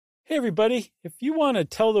Hey everybody, if you want to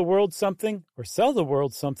tell the world something or sell the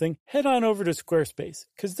world something, head on over to Squarespace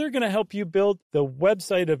because they're going to help you build the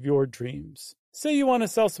website of your dreams. Say you want to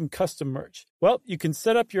sell some custom merch. Well, you can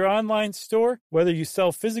set up your online store, whether you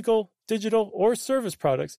sell physical, digital, or service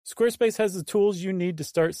products. Squarespace has the tools you need to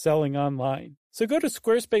start selling online. So go to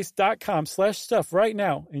squarespace.com/stuff right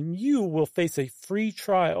now and you will face a free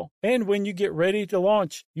trial. And when you get ready to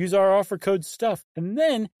launch, use our offer code STUFF and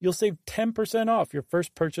then you'll save 10% off your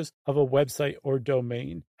first purchase of a website or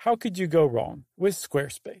domain. How could you go wrong with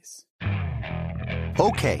Squarespace?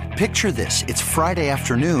 Okay, picture this. It's Friday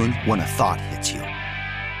afternoon when a thought hits you.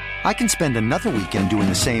 I can spend another weekend doing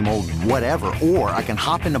the same old whatever, or I can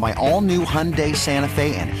hop into my all-new Hyundai Santa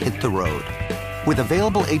Fe and hit the road. With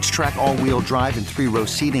available H-Track all-wheel drive and 3-row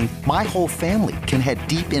seating, my whole family can head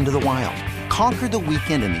deep into the wild. Conquer the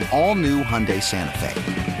weekend in the all-new Hyundai Santa Fe.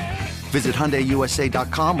 Visit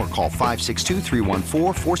HyundaiUSA.com or call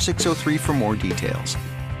 562-314-4603 for more details.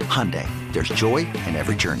 Hyundai, there's joy in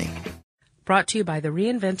every journey. Brought to you by the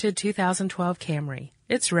reinvented 2012 Camry.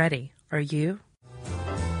 It's ready. Are you?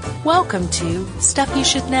 Welcome to Stuff You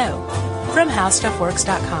Should Know from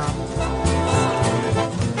HowStuffWorks.com.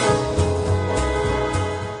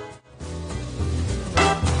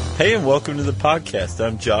 Hey, and welcome to the podcast.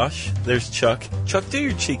 I'm Josh. There's Chuck. Chuck, do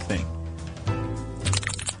your cheek thing.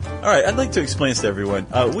 All right, I'd like to explain this to everyone.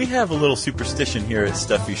 We have a little superstition here at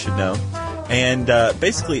Stuff You Should Know. And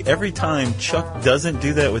basically, every time Chuck doesn't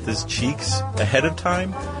do that with his cheeks ahead of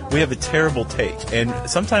time, we have a terrible take. And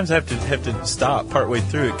sometimes I have to stop partway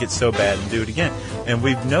through. It gets so bad and do it again. And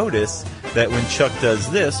we've noticed that when Chuck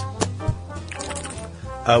does this,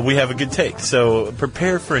 we have a good take. So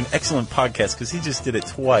prepare for an excellent podcast because he just did it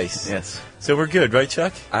twice. Yes. So we're good, right,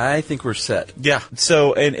 Chuck? I think we're set. Yeah.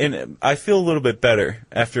 So, and I feel a little bit better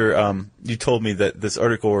after you told me that this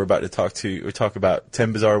article we're about to talk about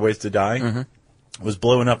 10 Bizarre Ways to Die, was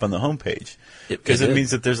blowing up on the homepage. Because it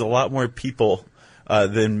means that there's a lot more people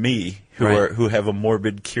than me who have a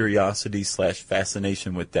morbid curiosity /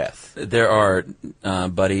 fascination with death. There are,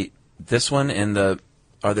 buddy, this one and the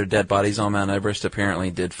Are There Dead Bodies on Mount Everest apparently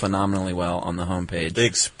did phenomenally well on the homepage. They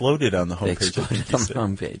exploded on the homepage.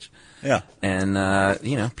 Homepage. Yeah.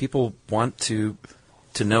 And, people want to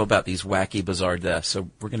know about these wacky, bizarre deaths, so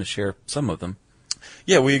we're going to share some of them.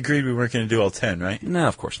 Yeah, we agreed we weren't going to do all 10, right? No,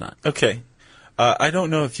 of course not. Okay. I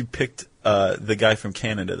don't know if you picked the guy from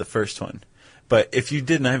Canada, the first one, but if you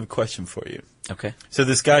didn't, I have a question for you. Okay. So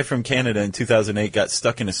this guy from Canada in 2008 got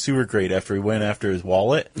stuck in a sewer grate after he went after his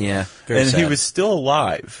wallet. Yeah, very sad. He was still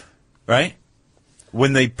alive, right?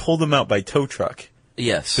 When they pulled him out by tow truck.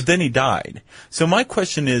 Yes. But then he died. So my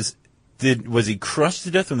question is, was he crushed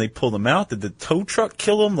to death when they pulled him out? Did the tow truck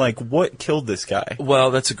kill him? Like, what killed this guy?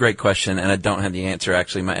 Well, that's a great question, and I don't have the answer.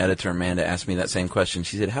 Actually, my editor, Amanda, asked me that same question.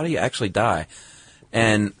 She said, how do you actually die?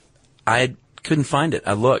 And I couldn't find it.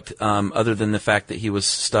 I looked, other than the fact that he was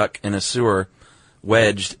stuck in a sewer,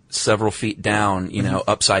 wedged several feet down,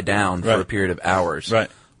 upside down for a period of hours,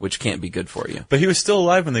 which can't be good for you. But he was still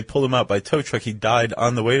alive when they pulled him out by tow truck. He died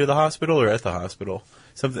on the way to the hospital or at the hospital?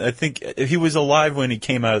 Something. I think he was alive when he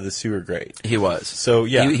came out of the sewer grate. He was. So,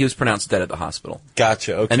 yeah. He was pronounced dead at the hospital.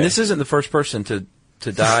 Gotcha, okay. And this isn't the first person to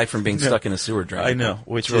die from being stuck in a sewer drain. I know,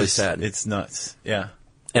 which is really is sad. It's nuts, yeah.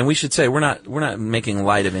 And we should say we're not making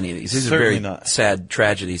light of any of these. These Certainly are very not. sad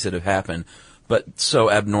tragedies that have happened, but so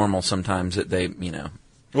abnormal sometimes that they,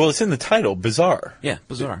 Well, it's in the title, bizarre. Yeah,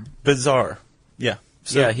 bizarre. Bizarre, yeah.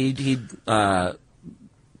 So yeah, he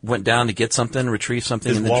went down to get something, retrieve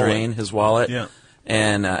something in the drain, his wallet,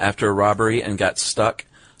 and after a robbery, and got stuck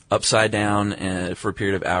upside down for a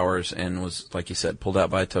period of hours, and was, like you said, pulled out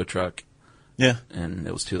by a tow truck. Yeah, and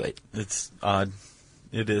it was too late. It's odd.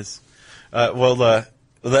 It is. Well,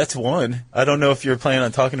 that's one. I don't know if you're planning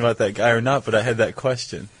on talking about that guy or not, but I had that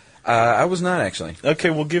question. I was not, actually.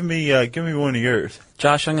 Okay, well, give me one of yours.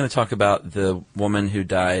 Josh, I'm going to talk about the woman who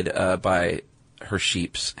died by her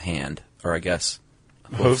sheep's hand, or I guess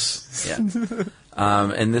hoofs. Yeah.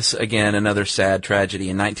 And this, again, another sad tragedy.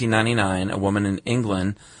 In 1999, a woman in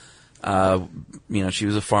England, she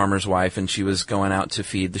was a farmer's wife, and she was going out to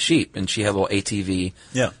feed the sheep, and she had a little ATV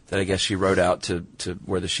that I guess she rode out to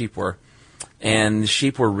where the sheep were. And the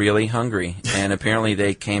sheep were really hungry, and apparently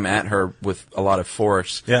they came at her with a lot of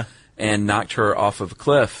force and knocked her off of a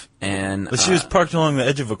cliff. But she was parked along the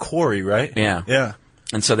edge of a quarry, right? Yeah. Yeah.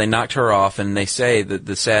 And so they knocked her off, and they say that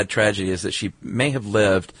the sad tragedy is that she may have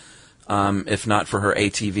lived if not for her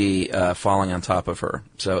ATV falling on top of her.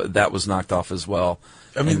 So that was knocked off as well.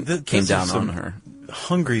 I mean, came down on her.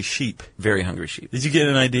 Hungry sheep. Very hungry sheep. Did you get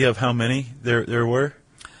an idea of how many there were?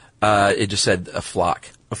 It just said a flock.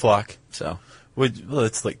 A flock. So. Well,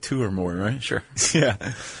 it's like 2 or more, right? Sure.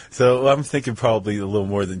 Yeah. So I'm thinking probably a little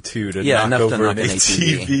more than 2 to knock enough over to knock an an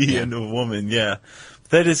ATV and a woman. Yeah.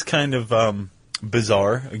 That is kind of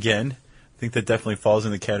bizarre, again. I think that definitely falls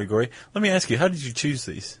in the category. Let me ask you, how did you choose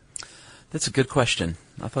these? That's a good question.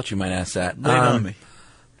 I thought you might ask that. Lay it on me.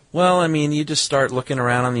 Well, I mean, you just start looking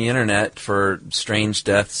around on the internet for strange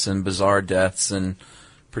deaths and bizarre deaths, and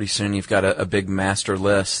pretty soon you've got a big master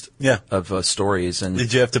list of stories. And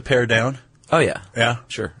did you have to pare down? Oh, yeah. Yeah?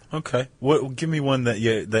 Sure. Okay. Give me one that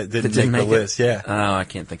didn't Didn't make the list. Yeah. Oh, I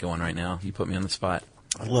can't think of one right now. You put me on the spot.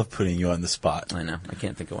 I love putting you on the spot. I know. I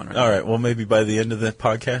can't think of one right now. All right. Well, maybe by the end of the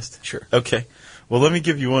podcast? Sure. Okay. Well, let me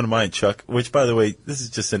give you one of mine, Chuck, which, by the way, this is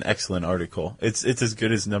just an excellent article. It's as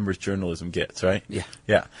good as numbers journalism gets, right? Yeah.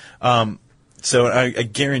 Yeah. So I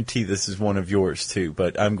guarantee this is one of yours, too,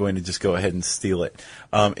 but I'm going to just go ahead and steal it.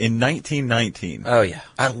 In 1919. Oh, yeah.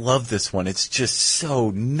 I love this one. It's just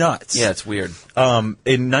so nuts. Yeah, it's weird. In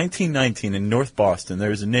 1919, in North Boston, there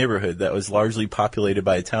was a neighborhood that was largely populated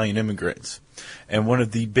by Italian immigrants. And one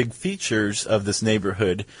of the big features of this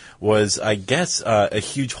neighborhood was, I guess, a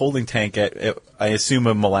huge holding tank at, I assume,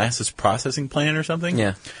 a molasses processing plant or something?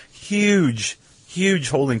 Yeah. Huge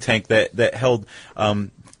holding tank that held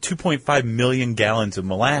 2.5 million gallons of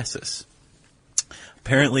molasses.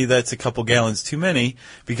 Apparently, that's a couple gallons too many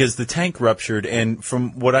because the tank ruptured and,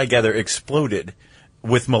 from what I gather, exploded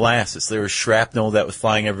with molasses. There was shrapnel that was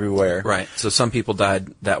flying everywhere. Right. So some people died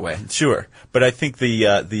that way. Sure, but I think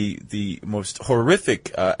the most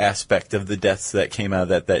horrific aspect of the deaths that came out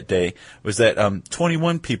of that day was that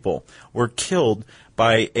 21 people were killed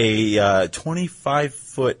by a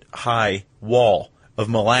 25-foot high wall of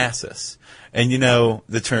molasses. And you know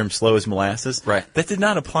the term slow as molasses? Right. That did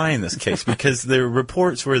not apply in this case because the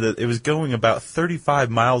reports were that it was going about 35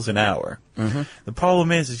 miles an hour. Mm-hmm. The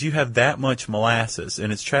problem is you have that much molasses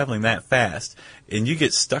and it's traveling that fast and you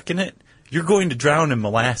get stuck in it, you're going to drown in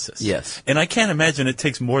molasses. Yes. And I can't imagine it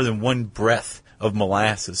takes more than one breath of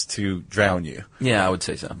molasses to drown you. Yeah, I would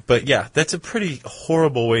say so. But yeah, that's a pretty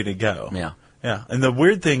horrible way to go. Yeah. Yeah, and the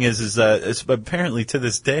weird thing is it's apparently to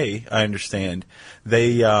this day, I understand,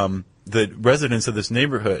 the residents of this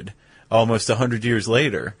neighborhood, almost 100 years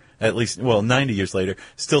later, at least, 90 years later,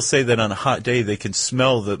 still say that on a hot day they can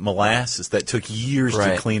smell the molasses that took years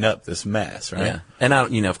to clean up this mess, right? Yeah, and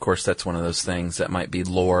of course, that's one of those things that might be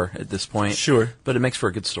lore at this point. Sure. But it makes for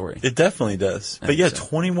a good story. It definitely does. But yeah, so.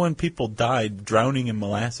 21 people died drowning in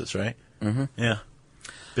molasses, right? Mm-hmm. Yeah.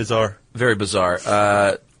 Bizarre. Very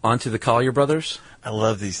bizarre. On to the Collier brothers. I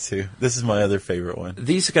love these two. This is my other favorite one.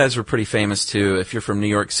 These guys were pretty famous, too. If you're from New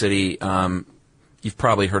York City, you've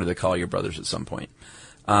probably heard of the Collier brothers at some point.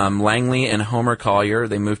 Langley and Homer Collier,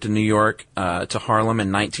 they moved to New York, to Harlem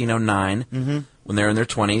in 1909 when they were in their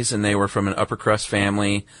 20s, and they were from an upper-crust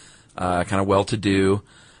family, kind of well-to-do.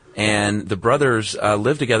 And the brothers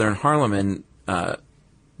lived together in Harlem and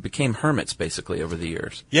became hermits, basically, over the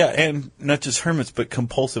years. Yeah, and not just hermits, but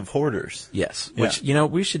compulsive hoarders. Yes, yeah. Which,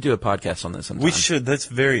 we should do a podcast on this sometime. We should. That's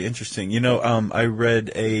very interesting. I read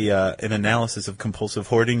an analysis of compulsive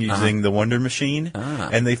hoarding using the Wonder Machine,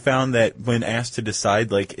 and they found that when asked to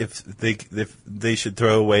decide, like, if they should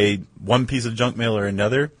throw away one piece of junk mail or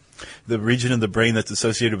another, the region of the brain that's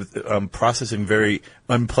associated with processing very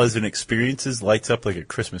unpleasant experiences lights up like a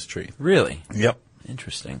Christmas tree. Really? Yep.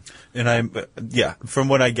 Interesting. And from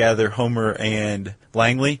what I gather, Homer and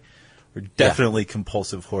Langley were definitely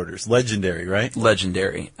compulsive hoarders. Legendary, right?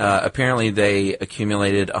 Legendary. Apparently they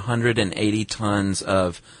accumulated 180 tons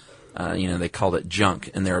of, they called it junk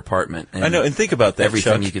in their apartment. I know, and think about that,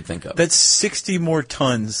 everything Chuck. you could think of. That's 60 more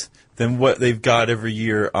tons than what they've got every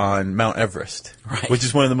year on Mount Everest, right, which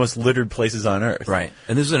is one of the most littered places on Earth. Right.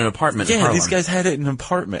 And this is in an apartment in Harlem. These guys had it in an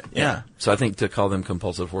apartment. Yeah. So I think to call them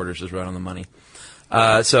compulsive hoarders is right on the money.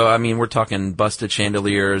 We're talking busted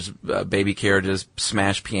chandeliers, baby carriages,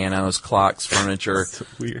 smashed pianos, clocks, furniture, so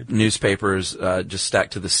weird. Newspapers just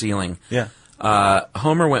stacked to the ceiling. Yeah.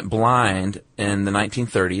 Homer went blind in the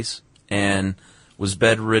 1930s and was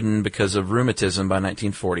bedridden because of rheumatism by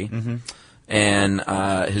 1940. Mm-hmm.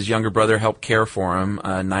 And his younger brother helped care for him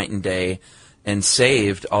night and day and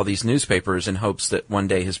saved all these newspapers in hopes that one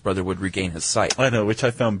day his brother would regain his sight. I know, which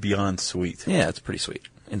I found beyond sweet. Yeah, it's pretty sweet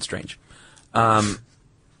and strange.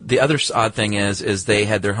 The other odd thing is they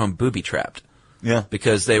had their home booby-trapped. Yeah.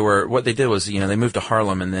 Because what they did was, they moved to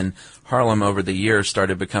Harlem, and then Harlem over the years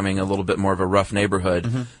started becoming a little bit more of a rough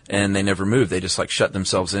neighborhood, and they never moved. They just, shut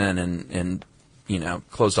themselves in and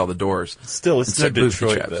closed all the doors. Still, it's no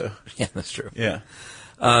Detroit, though. Yeah, that's true. Yeah.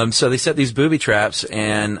 So they set these booby traps,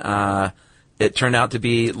 and it turned out to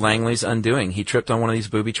be Langley's undoing. He tripped on one of these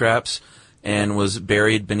booby traps, and was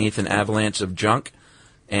buried beneath an avalanche of junk,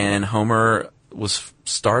 and Homer was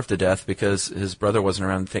starved to death because his brother wasn't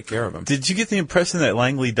around to take care of him. Did you get the impression that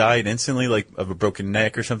Langley died instantly, like of a broken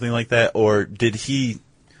neck or something like that, or did he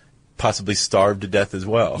possibly starve to death as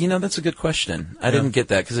well? You know, that's a good question. I didn't get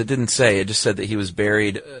that because it didn't say. It just said that he was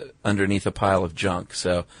buried underneath a pile of junk.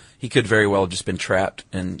 So he could very well have just been trapped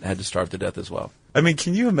and had to starve to death as well. I mean,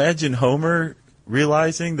 can you imagine Homer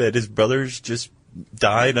realizing that his brother's just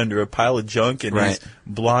died under a pile of junk and he's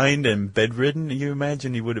blind and bedridden? You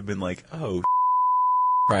imagine he would have been like, oh,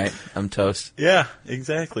 right, I'm toast. Yeah,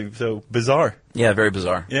 exactly. So bizarre. Yeah, very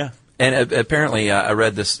bizarre. Yeah. And apparently, I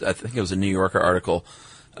read this, I think it was a New Yorker article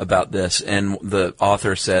about this, and the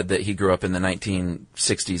author said that he grew up in the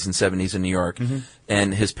 1960s and 70s in New York,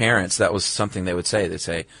 and his parents, that was something they would say. They'd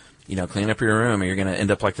say, you know, clean up your room or you're going to end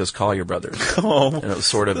up like those Collier brothers. Oh, and it was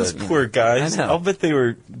sort of those poor guys. I know. I'll bet they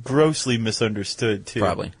were grossly misunderstood, too.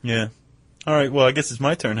 Probably. Yeah. All right, well, I guess it's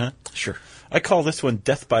my turn, huh? Sure. I call this one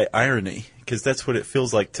Death by Irony, because that's what it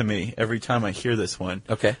feels like to me every time I hear this one.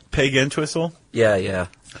 Okay. Peg Entwistle. Yeah, yeah.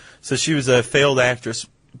 So she was a failed actress,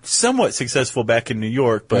 somewhat successful back in New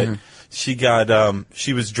York, but she got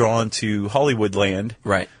she was drawn to Hollywood land,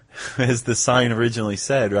 right? As the sign originally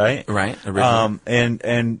said, right? Right. Originally. And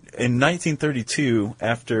in 1932,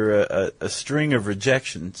 after a string of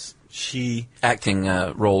rejections, she acting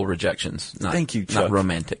role rejections. Not, thank you, Chuck. Not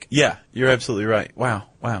romantic. Yeah, you're absolutely right. Wow.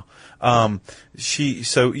 She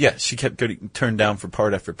kept getting turned down for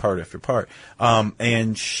part after part after part,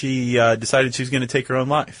 and she decided she was going to take her own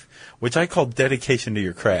life, which I call dedication to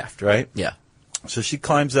your craft, right? Yeah. So she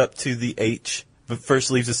climbs up to the H, but first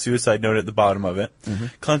leaves a suicide note at the bottom of it.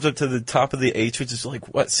 Climbs up to the top of the H, which is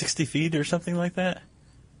like, what, 60 feet or something like that?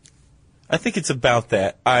 I think it's about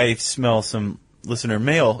that. I smell some listener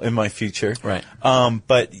mail in my future. Right.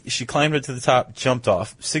 But she climbed up to the top, jumped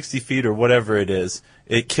off, 60 feet or whatever it is.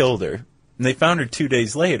 It killed her. And they found her 2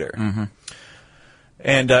 days later.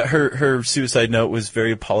 And her suicide note was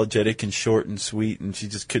very apologetic and short and sweet, and she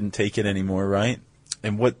just couldn't take it anymore, right?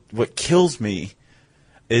 And what kills me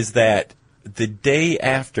is that the day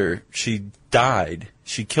after she died,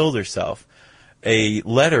 she killed herself, a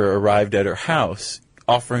letter arrived at her house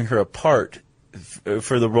offering her a part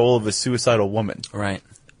for the role of a suicidal woman. Right.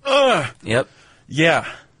 Ugh. Yep.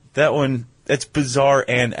 Yeah. That one, that's bizarre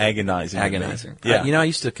and agonizing. Agonizing. Yeah. I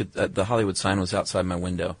used to, the Hollywood sign was outside my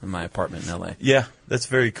window in my apartment in L.A. Yeah, that's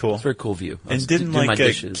very cool. It's a very cool view. And didn't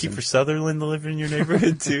Kiefer Sutherland live in your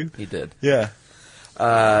neighborhood too? He did. Yeah.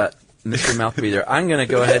 Mr. Mouth Breather. I'm going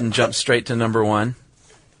to go ahead and jump straight to number one.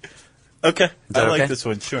 Okay. I like okay? this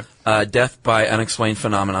one, sure. Death by unexplained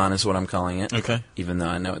phenomenon is what I'm calling it. Okay. Even though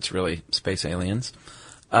I know it's really space aliens.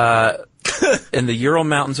 In the Ural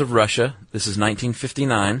Mountains of Russia, this is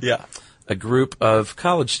 1959. Yeah. A group of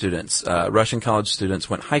college students, Russian college students,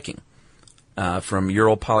 went hiking from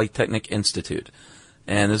Ural Polytechnic Institute.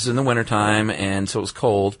 And this is in the wintertime, and so it was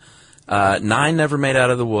cold. 9 never made out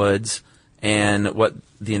of the woods, and what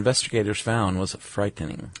the investigators found was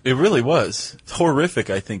frightening. It really was.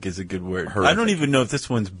 Horrific, I think, is a good word. Horrific. I don't even know if this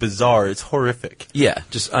one's bizarre. It's horrific. Yeah,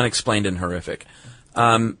 just unexplained and horrific.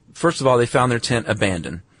 First of all, they found their tent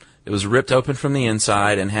abandoned. It was ripped open from the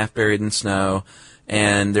inside and half buried in snow,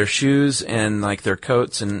 and their shoes and like their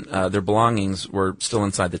coats and their belongings were still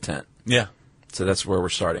inside the tent. Yeah. So that's where we're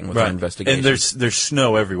starting with our investigation. And there's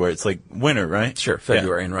snow everywhere. It's like winter, right? Sure,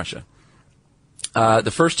 February in Russia.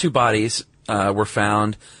 The first 2 bodies were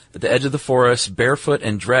found at the edge of the forest, barefoot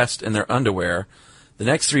and dressed in their underwear. The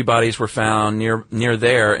next 3 bodies were found near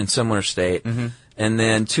there in similar state. And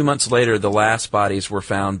then 2 months later, the last bodies were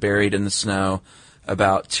found buried in the snow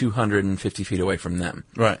about 250 feet away from them.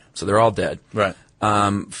 Right. So they're all dead. Right.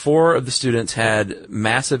 4 of the students had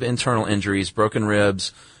massive internal injuries, broken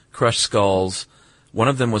ribs, crushed skulls. One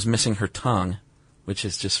of them was missing her tongue, which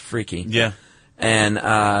is just freaky. Yeah. And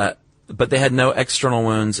but they had no external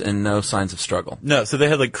wounds and no signs of struggle. No, so they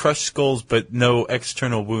had like crushed skulls but no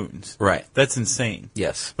external wounds. Right. That's insane.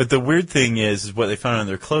 Yes. But the weird thing is what they found on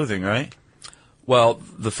their clothing, right? Well,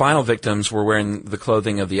 the final victims were wearing the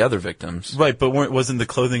clothing of the other victims. Right, but wasn't the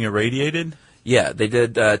clothing irradiated? Yeah, they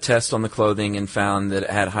did tests on the clothing and found that it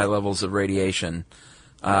had high levels of radiation.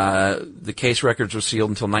 The case records were sealed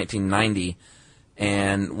until 1990,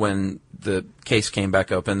 and when the case came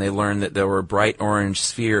back open, they learned that there were bright orange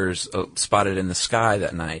spheres spotted in the sky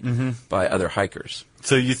that night by other hikers.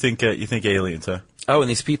 So you think aliens, huh? Oh, and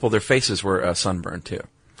these people, their faces were sunburned too.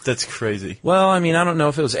 That's crazy. Well, I mean, I don't know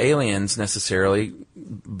if it was aliens necessarily,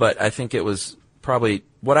 but I think it was probably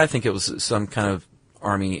some kind of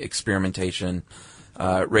army experimentation,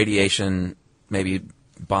 radiation, maybe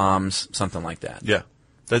bombs, something like that. Yeah,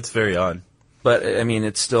 that's very odd. But, I mean,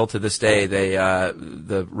 it's still, to this day,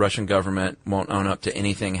 the Russian government won't own up to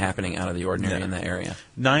anything happening out of the ordinary in that area.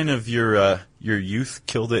 9 of your youth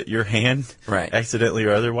killed at your hand, right? Accidentally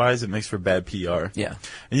or otherwise. It makes for bad PR. Yeah.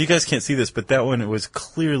 And you guys can't see this, but that one was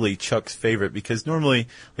clearly Chuck's favorite, because normally,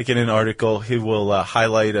 like in an article, he will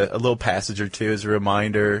highlight a little passage or two as a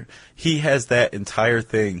reminder. He has that entire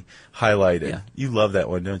thing highlighted. Yeah. You love that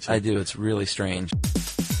one, don't you? I do. It's really strange.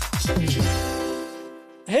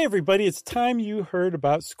 Hey everybody, it's time you heard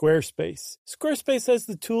about Squarespace. Squarespace has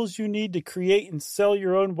the tools you need to create and sell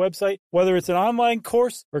your own website. Whether it's an online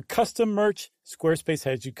course or custom merch, Squarespace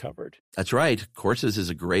has you covered. That's right. Courses is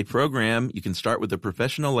a great program. You can start with a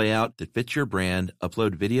professional layout that fits your brand,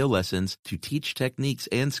 upload video lessons to teach techniques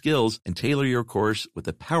and skills, and tailor your course with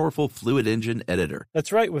a powerful Fluid Engine editor.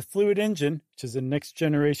 That's right. With Fluid Engine, which is a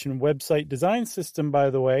next-generation website design system, by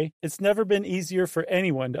the way, it's never been easier for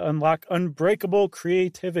anyone to unlock unbreakable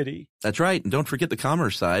creativity. That's right. And don't forget the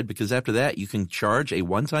commerce side, because after that, you can charge a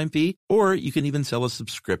one-time fee, or you can even sell a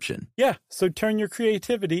subscription. Yeah, so turn your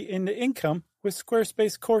creativity into income with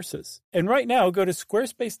Squarespace courses. And right now, go to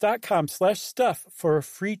squarespace.com/stuff for a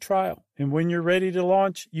free trial. And when you're ready to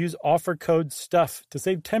launch, use offer code STUFF to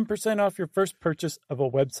save 10% off your first purchase of a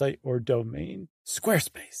website or domain.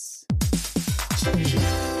 Squarespace.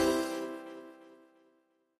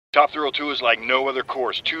 Top Thrill 2 is like no other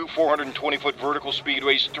course. 2 420-foot vertical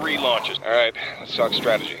speedways, 3 launches. All right, let's talk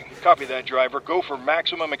strategy. Copy that, driver. Go for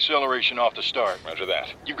maximum acceleration off the start. Roger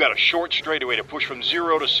that. You've got a short straightaway to push from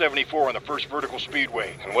 0 to 74 on the first vertical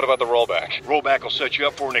speedway. And what about the rollback? Rollback will set you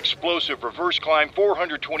up for an explosive reverse climb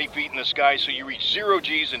 420 feet in the sky so you reach 0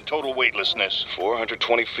 G's in total weightlessness.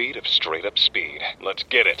 420 feet of straight-up speed. Let's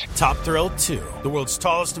get it. Top Thrill 2, the world's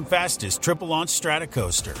tallest and fastest triple-launch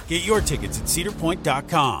Stratocoaster. Get your tickets at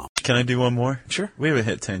cedarpoint.com. Can I do one more? Sure. We haven't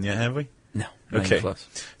hit 10 yet, have we? No. Okay. Close.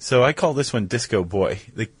 So I call this one Disco Boy,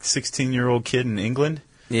 the 16-year-old kid in England.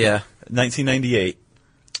 Yeah. 1998.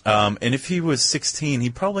 And if he was 16, he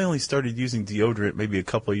probably only started using deodorant maybe a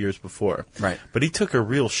couple of years before. Right. But he took a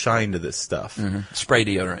real shine to this stuff. Mm-hmm. Spray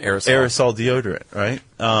deodorant, aerosol. Aerosol deodorant, right?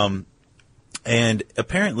 And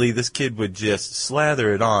apparently this kid would just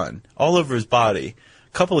slather it on all over his body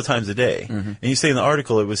a couple of times a day. Mm-hmm. And you say in the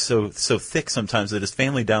article it was so thick sometimes that his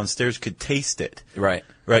family downstairs could taste it. Right.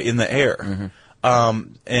 Right, in the air.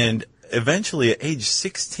 Mm-hmm. And eventually at age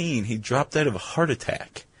 16, he dropped out of a heart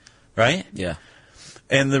attack. Right? Yeah.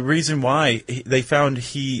 And the reason why, they found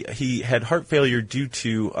he had heart failure due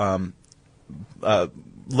to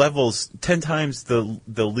levels 10 times the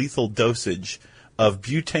lethal dosage of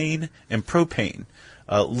butane and propane,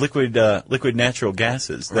 liquid natural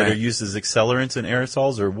gases that are used as accelerants in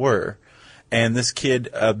aerosols, or were. And this kid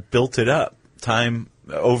built it up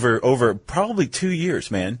over probably 2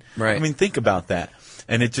 years, man. Right. I mean, think about that.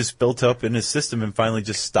 And it just built up in his system and finally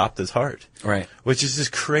just stopped his heart. Right. Which is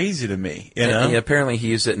just crazy to me, you know? Yeah, apparently he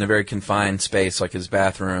used it in a very confined space, like his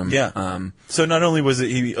bathroom. Yeah. So not only was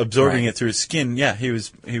he absorbing it through his skin, he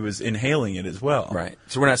was inhaling it as well. Right.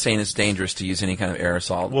 So we're not saying it's dangerous to use any kind of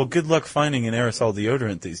aerosol. Well, good luck finding an aerosol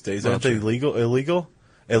deodorant these days. Aren't they illegal?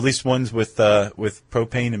 At least ones with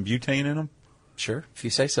propane and butane in them? Sure, if you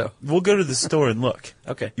say so. We'll go to the store and look.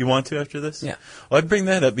 Okay. You want to after this? Yeah. Well, I bring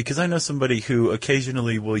that up because I know somebody who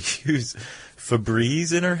occasionally will use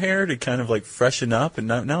Febreze in her hair to kind of like freshen up, and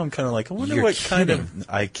now I'm kind of like, I wonder what kind of...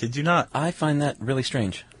 I kid you not. I find that really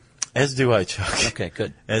strange. As do I, Chuck. Okay,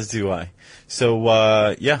 good. As do I. So,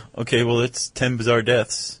 okay, well, it's 10 bizarre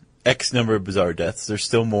deaths. X number of bizarre deaths. There's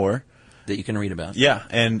still more that you can read about. Yeah,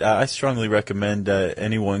 and I strongly recommend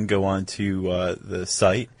anyone go on to the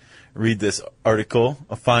site, read this article,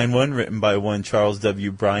 a fine one written by one Charles W.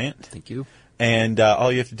 Bryant. Thank you. And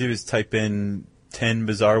all you have to do is type in 10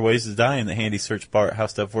 bizarre ways to die in the handy search bar at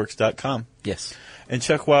howstuffworks.com. Yes. And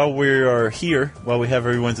Chuck, while we are here, while we have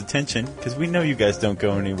everyone's attention, because we know you guys don't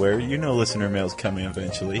go anywhere, you know listener mail's coming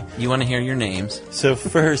eventually. You want to hear your names. So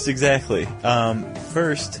first, exactly.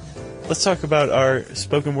 First, let's talk about our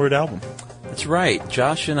spoken word album. That's right.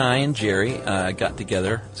 Josh and I and Jerry got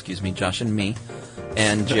together. Josh and me.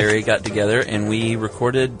 And Jerry got together, and we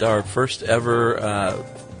recorded our first ever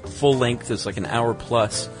full-length, it's like an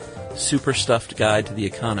hour-plus, super stuffed guide to the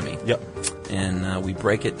economy. Yep. And we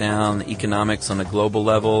break it down, the economics on a global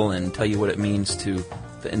level, and tell you what it means to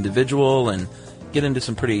the individual, and get into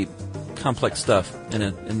some pretty complex stuff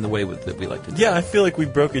in the way that we like to do. Yeah, I feel like we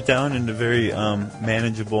broke it down into very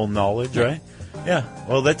manageable knowledge, right? Yeah.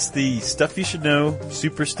 Well, that's the Stuff You Should Know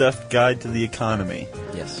Super Stuffed Guide to the Economy.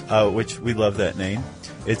 Yes. Which we love that name.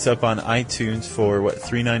 It's up on iTunes for,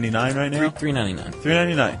 $3.99 right now? $3.99.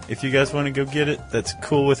 $3.99. If you guys want to go get it, that's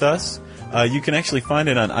cool with us. You can actually find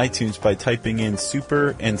it on iTunes by typing in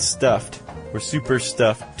Super and Stuffed, or Super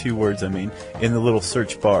Stuffed, 2 words, in the little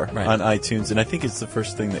search bar on iTunes, and I think it's the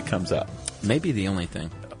first thing that comes up. Maybe the only thing.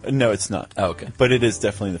 No, it's not. Oh, okay. But it is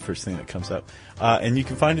definitely the first thing that comes up. And you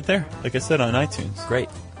can find it there, like I said, on iTunes. Great.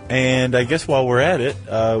 And I guess while we're at it,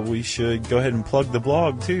 we should go ahead and plug the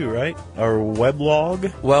blog too, right? Our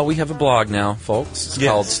weblog. Well, we have a blog now, folks. It's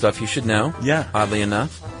called Stuff You Should Know. Yeah. Oddly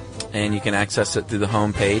enough. And you can access it through the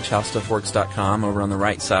homepage, howstuffworks.com, over on the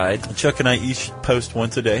right side. Chuck and I each post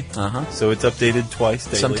once a day. So it's updated twice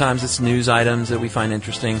daily. Sometimes it's news items that we find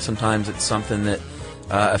interesting. Sometimes it's something that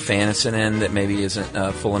a fan has sent in that maybe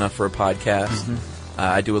isn't full enough for a podcast.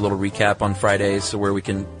 I do a little recap on Fridays, so where we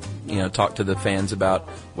can talk to the fans about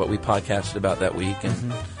what we podcasted about that week,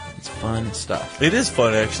 and it's fun stuff. It is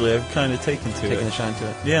fun, actually. I've kind of taken a shine to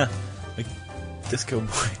it. Yeah. Like Disco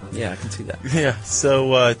Boy. Yeah, I can see that. Yeah.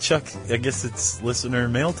 So, Chuck, I guess it's listener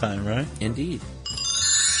mail time, right? Indeed.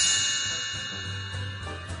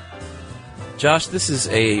 Josh, this is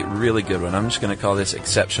a really good one. I'm just going to call this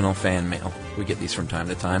exceptional fan mail. We get these from time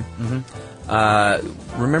to time.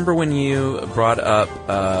 Remember when you brought up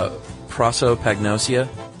prosopagnosia?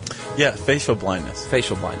 Yeah, facial blindness.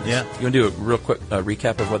 Facial blindness. Yeah. You want to do a real quick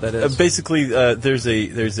recap of what that is? Basically, there's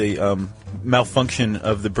a malfunction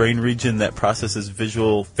of the brain region that processes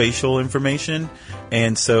visual facial information,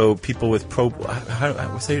 and so people with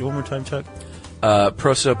say it one more time, Chuck.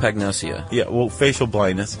 Prosopagnosia. Yeah, well, facial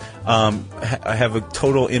blindness. I have a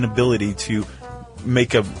total inability to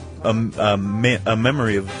make a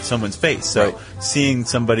memory of someone's face. So seeing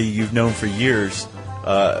somebody you've known for years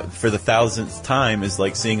for the 1000th time is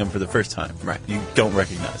like seeing them for the first time. Right. You don't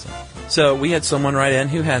recognize them. So we had someone write in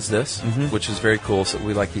who has this, which is very cool. So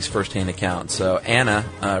we like these first-hand accounts. So Anna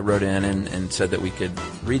wrote in and said that we could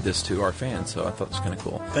read this to our fans. So I thought it was kind of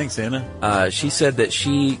cool. Thanks, Anna. She said that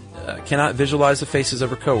she cannot visualize the faces of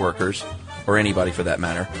her coworkers, or anybody for that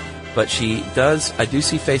matter, but I do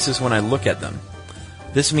see faces when I look at them.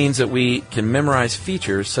 This means that we can memorize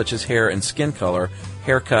features such as hair and skin color,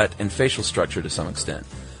 haircut, and facial structure to some extent.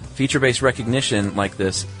 Feature-based recognition like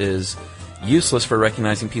this is useless for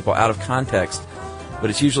recognizing people out of context, but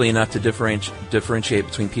it's usually enough to differentiate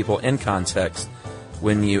between people in context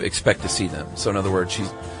when you expect to see them. So in other words, she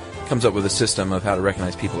comes up with a system of how to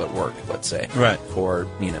recognize people at work, let's say. Right. Or,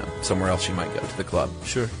 somewhere else she might go to the club.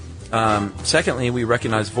 Sure. Secondly, we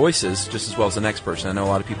recognize voices just as well as the next person. I know a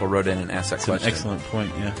lot of people wrote in and asked that question. An excellent point,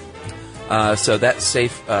 yeah. So that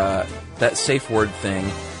safe word thing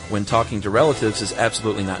when talking to relatives is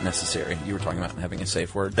absolutely not necessary. You were talking about having a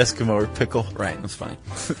safe word. Eskimo or pickle. Right, that's funny.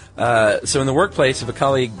 So in the workplace, if a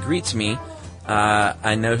colleague greets me,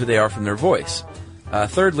 I know who they are from their voice.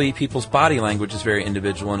 Thirdly, people's body language is very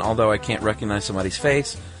individual, and although I can't recognize somebody's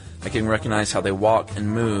face, I can recognize how they walk and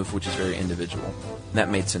move, which is very individual. And that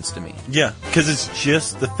made sense to me. Yeah, because it's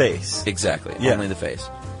just the face. Exactly, only the face.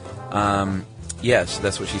 Yes,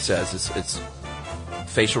 that's what she says. It's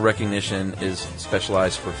facial recognition is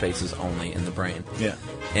specialized for faces only in the brain. Yeah.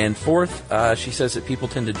 And fourth, she says that people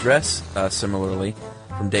tend to dress similarly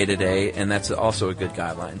from day to day, and that's also a good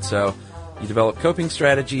guideline. So you develop coping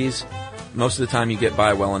strategies. Most of the time you get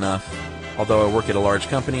by well enough. Although I work at a large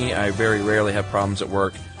company, I very rarely have problems at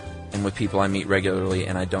work and with people I meet regularly,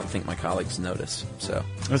 and I don't think my colleagues notice. So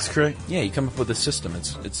that's great. Yeah, you come up with a system.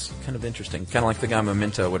 It's kind of interesting. Kind of like the guy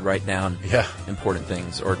Memento would write down important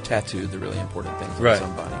things or tattoo the really important things on his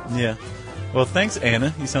own body. Yeah. Well, thanks,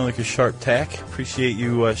 Anna. You sound like a sharp tack. Appreciate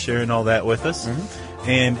you sharing all that with us.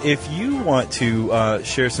 And if you want to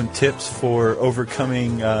share some tips for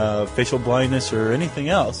overcoming facial blindness or anything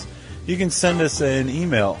else, you can send us an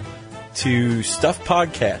email to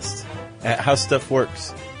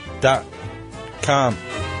stuffpodcast@howstuffworks.com.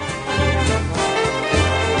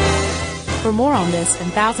 For more on this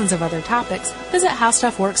and thousands of other topics, visit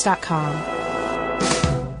howstuffworks.com.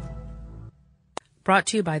 Brought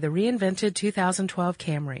to you by the reinvented 2012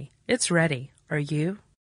 Camry. It's ready. Are you?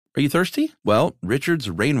 Are you thirsty? Well, Richard's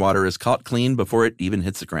Rainwater is caught clean before it even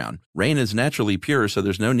hits the ground. Rain is naturally pure, so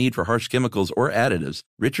there's no need for harsh chemicals or additives.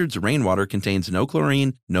 Richard's Rainwater contains no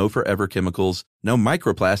chlorine, no forever chemicals, no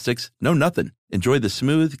microplastics, no nothing. Enjoy the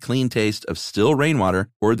smooth, clean taste of still rainwater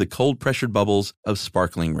or the cold-pressured bubbles of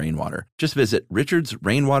sparkling rainwater. Just visit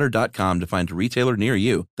richardsrainwater.com to find a retailer near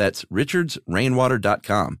you. That's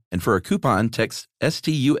richardsrainwater.com. And for a coupon, text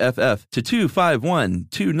STUFF to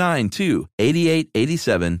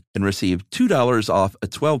 251-292-8887 and receive $2 off a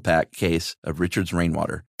 12-pack case of Richard's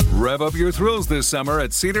Rainwater. Rev up your thrills this summer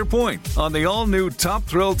at Cedar Point on the all-new Top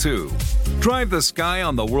Thrill 2. Drive the sky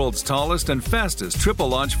on the world's tallest and fastest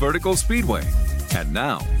triple-launch vertical speedway. And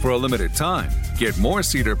now, for a limited time, get more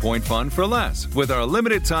Cedar Point fun for less with our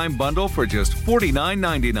limited time bundle for just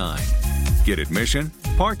 $49.99. Get admission,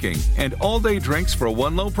 parking, and all-day drinks for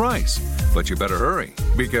one low price. But you better hurry,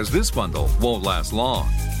 because this bundle won't last long.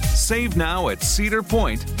 Save now at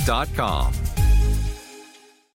cedarpoint.com.